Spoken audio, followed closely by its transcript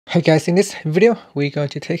Hey guys, in this video, we're going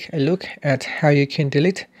to take a look at how you can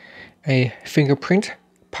delete a fingerprint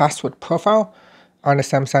password profile on the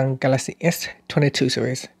Samsung Galaxy S22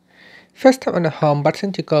 series. First, tap on the home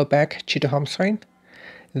button to go back to the home screen.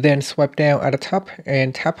 Then swipe down at the top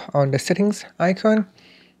and tap on the settings icon.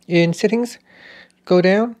 In settings, go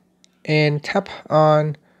down and tap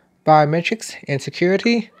on biometrics and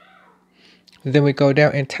security. Then we go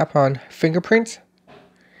down and tap on fingerprints.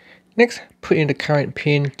 Next, put in the current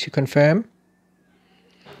PIN to confirm.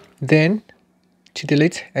 Then, to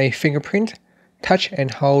delete a fingerprint, touch and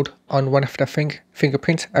hold on one of the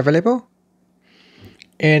fingerprints available.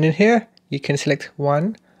 And in here, you can select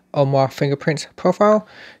one or more fingerprint profile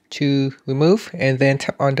to remove, and then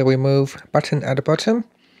tap on the remove button at the bottom.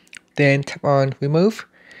 Then tap on remove,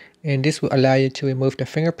 and this will allow you to remove the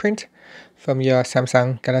fingerprint from your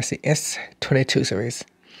Samsung Galaxy S22 series.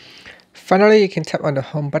 Finally, you can tap on the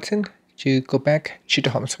home button to go back to the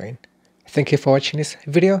home screen. Thank you for watching this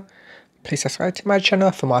video. Please subscribe to my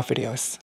channel for more videos.